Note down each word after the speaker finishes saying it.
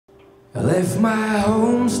I left my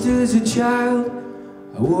home still as a child.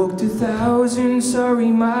 I walked 1,000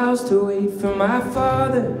 sorry miles to wait for my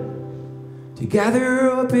father to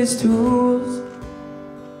gather up his tools.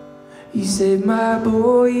 He said, my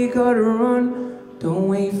boy, you gotta run. Don't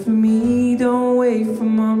wait for me, don't wait for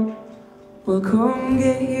mom. We'll come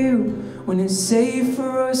get you when it's safe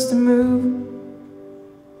for us to move.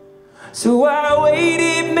 So I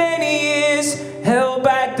waited many years, held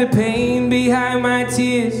back the pain behind my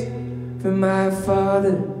tears, for my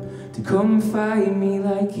father to come find me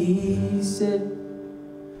like he said.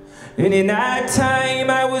 And in that time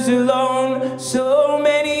I was alone, so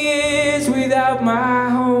many years without my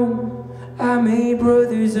home. I made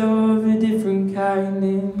brothers of a different kind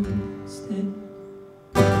instead.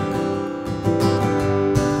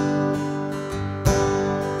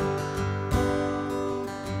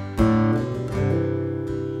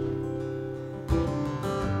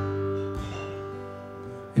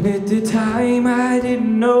 And at the time I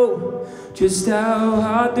didn't know just how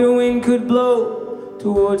hard the wind could blow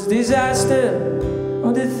towards disaster,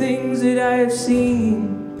 or the things that I have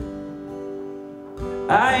seen.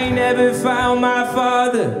 I never found my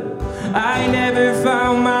father, I never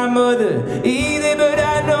found my mother either, but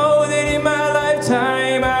I know that in my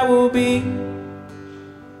lifetime I will be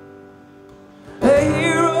a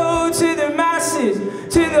hero to the masses,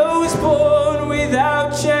 to those born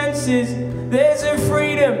without chances. There's a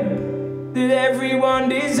freedom that everyone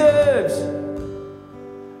deserves.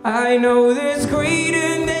 I know there's greed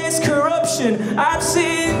and there's corruption, I've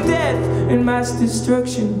seen death and mass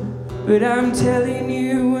destruction, but I'm telling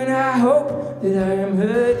you, and I hope that I am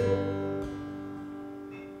heard,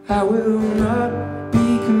 I will not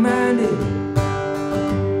be commanded,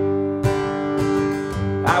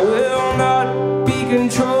 I will not be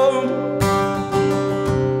controlled,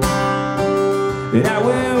 and I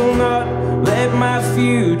will not let my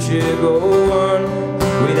future go on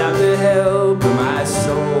without the help of my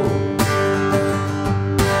soul.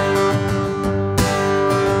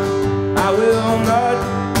 I will not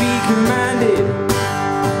be commanded,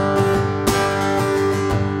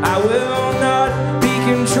 I will not be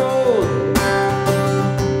controlled,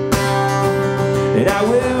 and I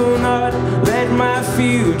will not let my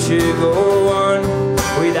future go on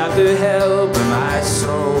without the help of my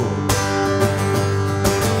soul.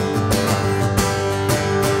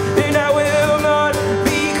 And I will not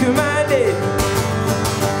be commanded,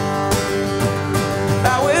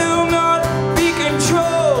 I will not be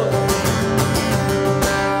controlled,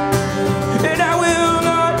 and I will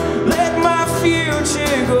not let my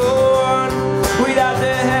future go on without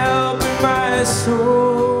the help of my soul.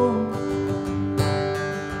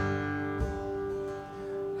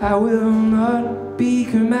 I will not be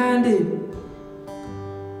commanded,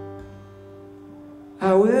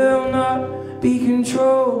 I will not be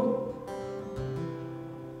controlled,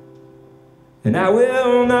 and I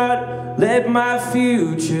will not let my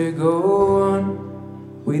future go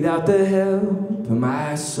on without the help of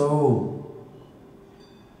my soul.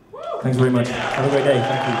 Thanks very much. Have a great day.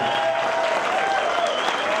 Thank you.